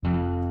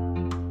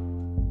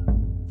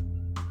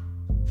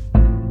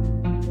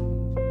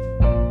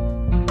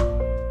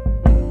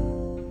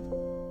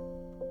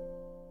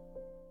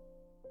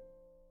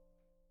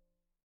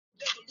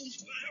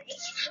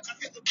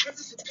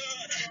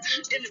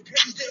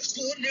God's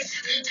fullness.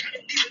 I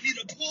don't even need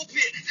a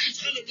pulpit.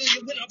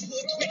 Hallelujah, when I pull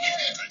quick.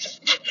 I just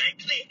spit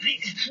like click.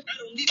 I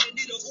don't even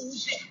need a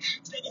Uzi.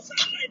 Never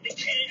sound like the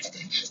cast.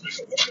 Like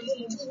a working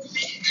on a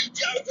movie.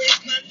 Yahweh's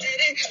my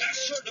daddy. I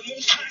serve the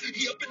most high.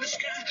 He up in the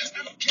sky.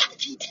 I don't care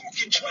what you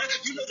talking, try.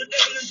 You know the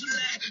devil is a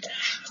lie.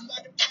 I'm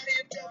about to party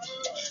and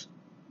devil.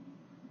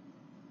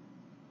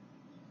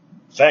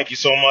 Thank you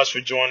so much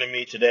for joining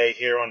me today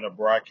here on the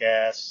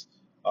broadcast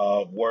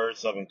of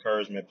Words of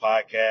Encouragement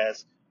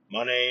podcast.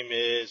 My name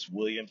is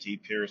William T.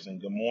 Pearson.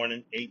 Good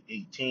morning,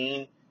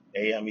 8:18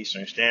 a.m.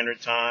 Eastern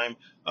Standard Time.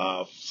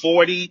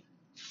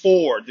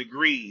 44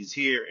 degrees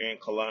here in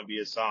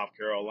Columbia, South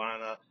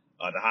Carolina.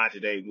 The high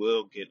today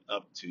will get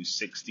up to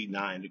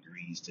 69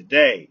 degrees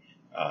today.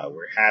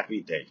 We're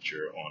happy that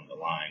you're on the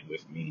line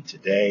with me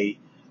today.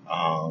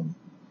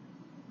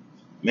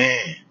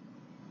 Man,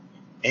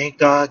 ain't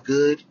God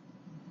good?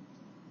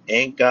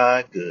 Ain't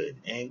God good?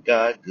 Ain't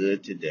God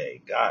good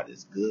today? God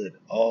is good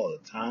all the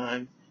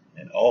time,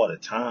 and all the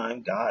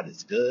time, God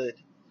is good.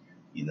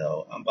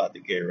 I'm about to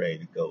get ready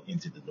to go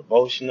into the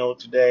devotional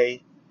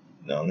today.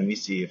 Let me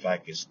see if I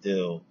can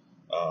still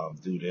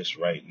do this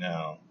right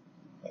now.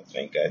 I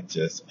think I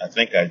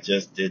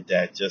just did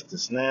that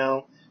just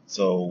now.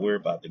 So we're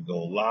about to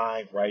go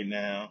live right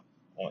now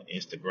on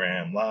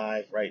Instagram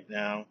Live right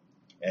now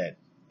at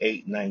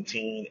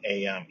 8:19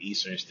 a.m.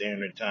 Eastern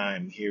Standard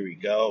Time. Here we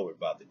go. We're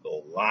about to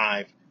go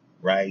live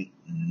right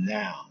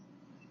now.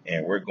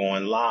 And we're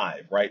going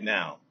live right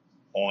now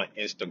on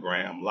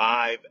Instagram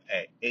Live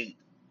at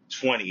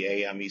 8:20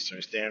 a.m.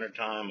 Eastern Standard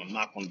Time. I'm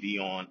not going to be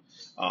on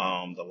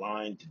the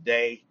line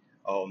today.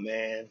 Oh,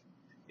 man.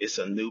 It's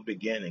a new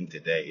beginning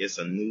today. It's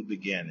a new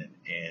beginning.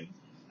 And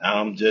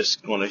I'm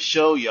just going to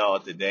show y'all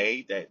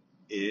today that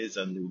it is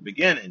a new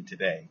beginning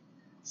today.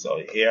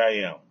 So here I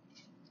am.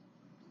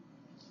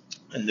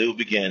 A new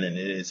beginning.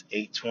 It is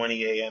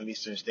 8:20 a.m.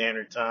 Eastern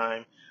Standard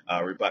Time.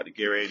 We're about to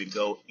get ready to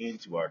go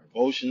into our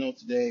devotional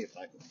today. If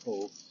I can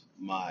pull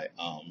my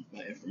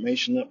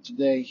information up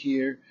today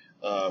here,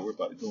 we're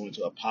about to go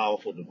into a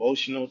powerful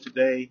devotional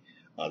today.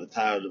 The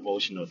title of the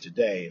devotional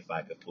today, if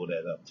I could pull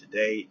that up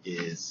today,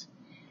 is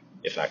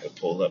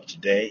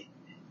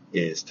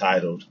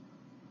titled,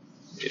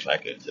 if I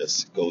could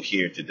just go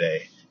here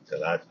today,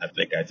 because I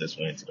think I just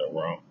went into the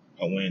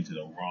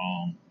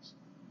wrong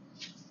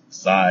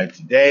side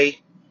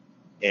today.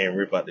 And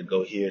we're about to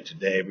go here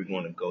today. We're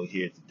going to go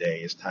here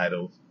today. It's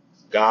titled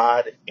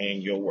God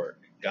and Your Work.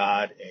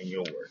 God and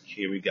Your Work.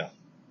 Here we go.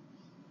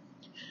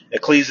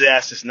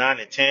 Ecclesiastes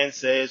 9:10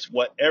 says,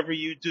 whatever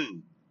you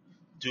do,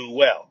 do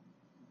well.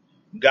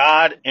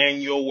 God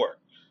and your work.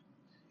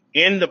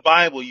 In the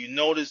Bible, you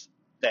notice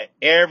that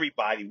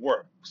everybody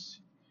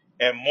works.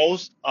 And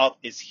most of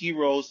its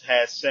heroes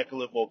had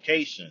secular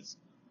vocations.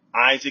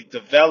 Isaac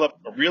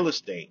developed real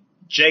estate.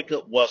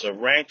 Jacob was a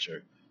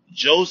rancher.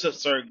 Joseph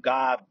served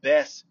God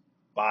best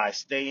by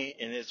staying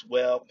in his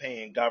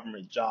well-paying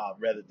government job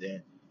rather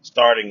than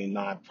starting a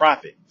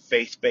nonprofit,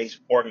 faith-based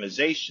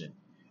organization,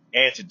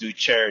 and to do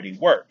charity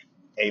work.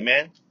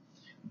 Amen.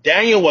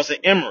 Daniel was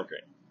an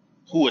immigrant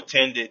who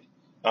attended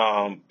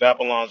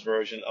Babylon's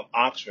version of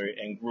Oxford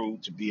and grew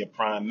to be a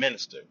prime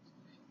minister.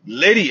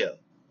 Lydia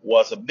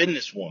was a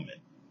businesswoman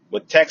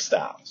with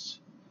textiles.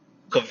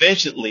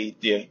 Conventionally,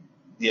 the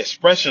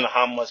expression of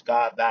how much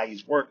God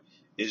values work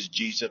is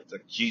Jesus the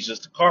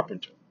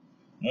carpenter.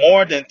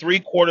 More than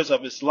 3/4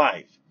 of his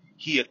life,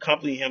 he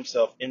accompanied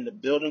himself in the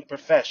building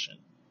profession,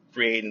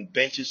 creating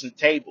benches and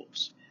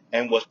tables,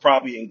 and was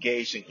probably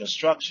engaged in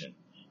construction.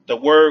 The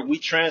word we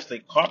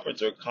translate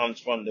carpenter comes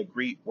from the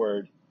Greek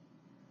word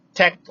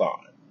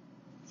tekton,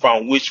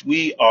 from which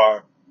we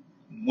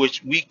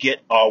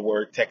get our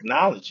word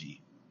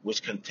technology,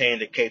 which contain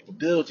the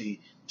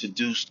capability to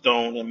do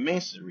stone and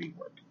masonry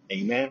work.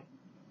 Amen.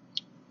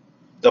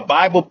 The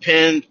Bible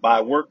penned by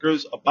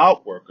workers,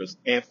 about workers,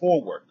 and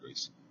for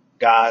workers.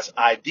 God's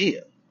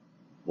idea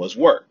was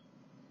work.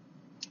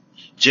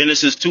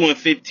 Genesis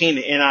 2:15,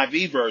 the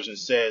NIV version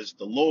says,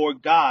 the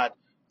Lord God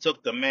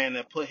took the man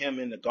and put him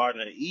in the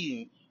Garden of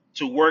Eden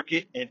to work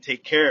it and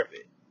take care of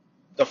it.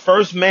 The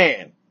first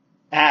man,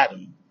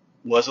 Adam,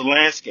 was a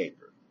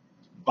landscaper.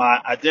 By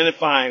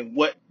identifying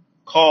what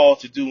call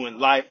to do in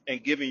life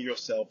and giving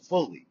yourself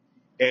fully.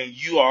 And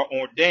you are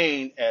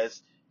ordained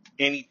as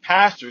any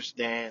pastor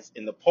stands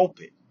in the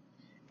pulpit.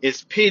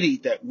 It's pity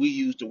that we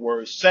use the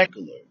word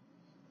secular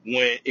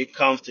when it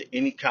comes to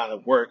any kind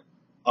of work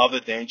other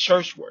than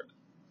church work,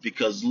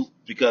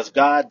 because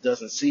God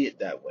doesn't see it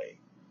that way.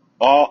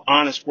 All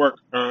honest work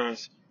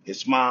earns his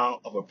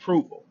smile of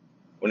approval.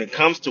 When it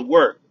comes to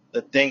work,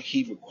 the thing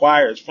he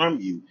requires from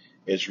you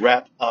is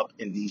wrapped up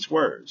in these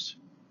words.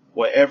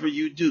 Whatever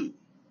you do,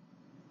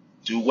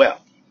 do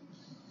well.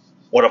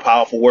 What a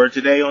powerful word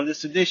today on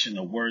this edition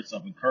of Words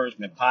of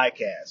Encouragement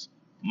podcast.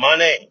 My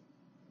name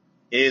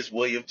is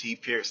William T.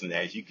 Pearson.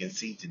 As you can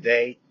see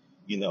today,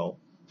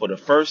 for the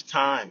first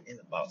time in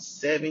about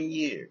 7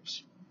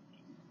 years,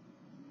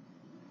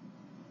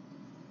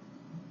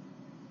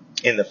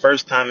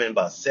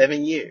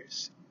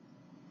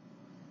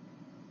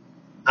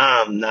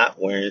 I'm not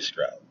wearing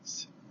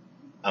straps.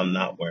 I'm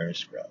not wearing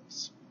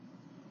scrubs.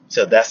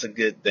 So that's a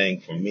good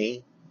thing for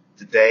me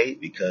today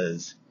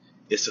because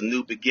it's a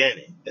new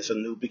beginning. It's a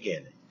new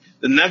beginning.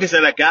 The nuggets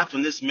that I got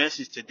from this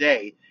message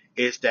today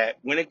is that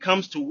when it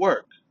comes to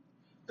work,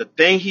 the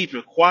thing he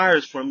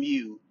requires from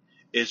you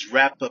is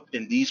wrapped up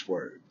in these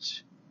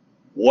words.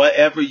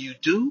 Whatever you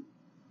do,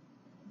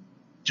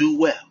 do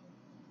well.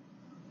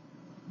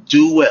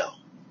 Do well.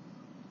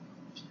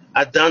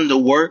 I've done the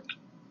work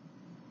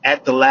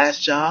at the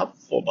last job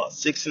for about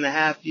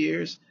 6.5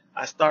 years.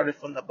 I started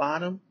from the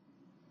bottom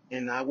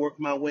and I worked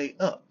my way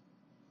up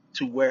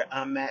to where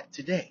I'm at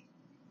today.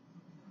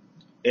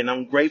 And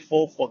I'm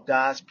grateful for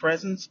God's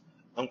presence.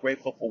 I'm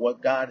grateful for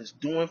what God is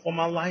doing for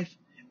my life.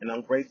 And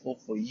I'm grateful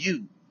for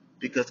you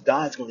because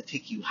God's going to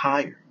take you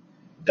higher.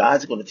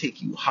 God's going to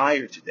take you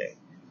higher today.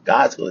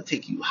 God's going to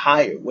take you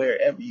higher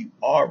wherever you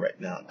are right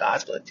now.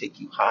 God's going to take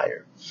you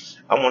higher.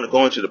 I want to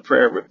go into the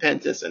prayer of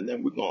repentance and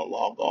then we're going to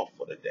log off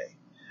for the day.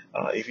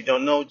 If you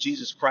don't know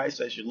Jesus Christ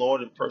as your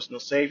Lord and personal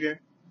Savior,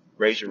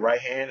 raise your right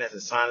hand as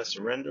a sign of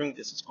surrendering.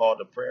 This is called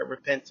the prayer of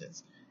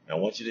repentance. And I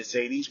want you to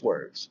say these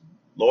words.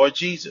 Lord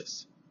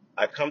Jesus,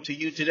 I come to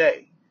you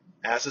today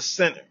as a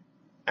sinner,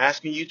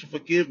 asking you to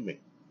forgive me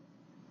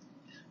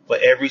for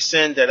every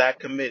sin that I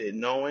committed,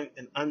 knowing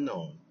and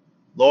unknown.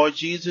 Lord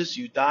Jesus,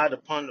 you died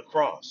upon the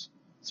cross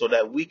so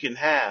that we can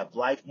have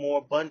life more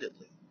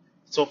abundantly.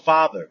 So,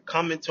 Father,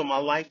 come into my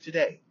life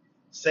today.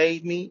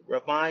 Save me,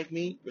 revive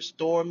me,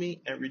 restore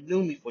me, and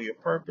renew me for your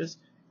purpose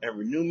and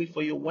renew me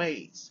for your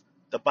ways.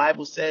 The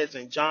Bible says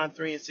in John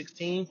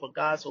 3:16, for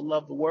God so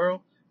loved the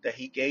world that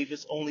he gave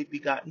his only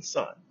begotten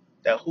Son,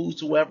 that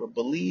whosoever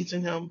believes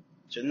in him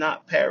should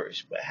not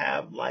perish but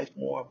have life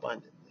more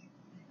abundantly.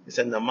 It's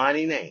in the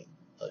mighty name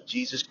of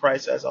Jesus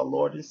Christ as our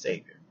Lord and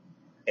Savior.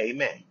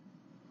 Amen.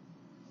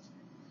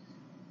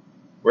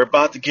 We're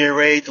about to get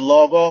ready to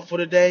log off for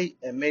the day,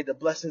 and may the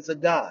blessings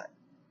of God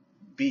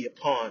be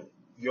upon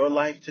your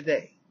life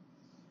today.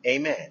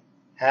 Amen.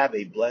 Have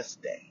a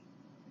blessed day.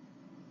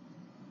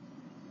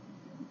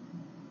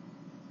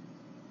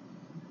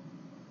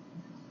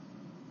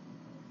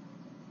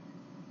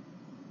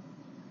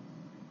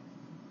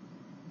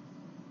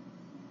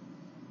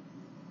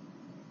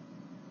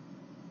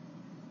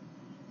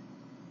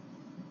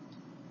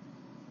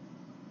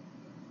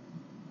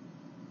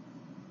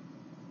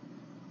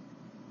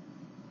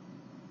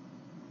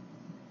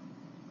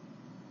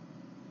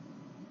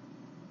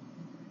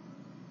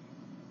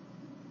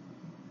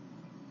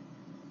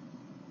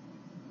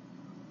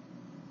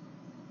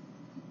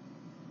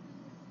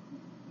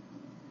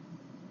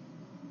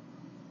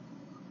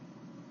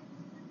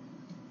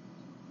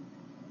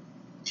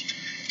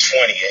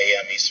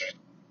 Eastern.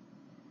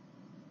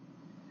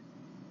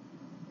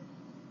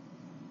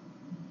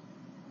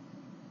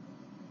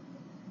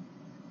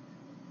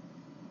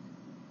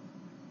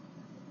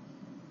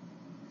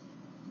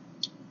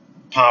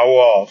 Power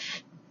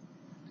off.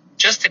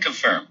 Just to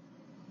confirm,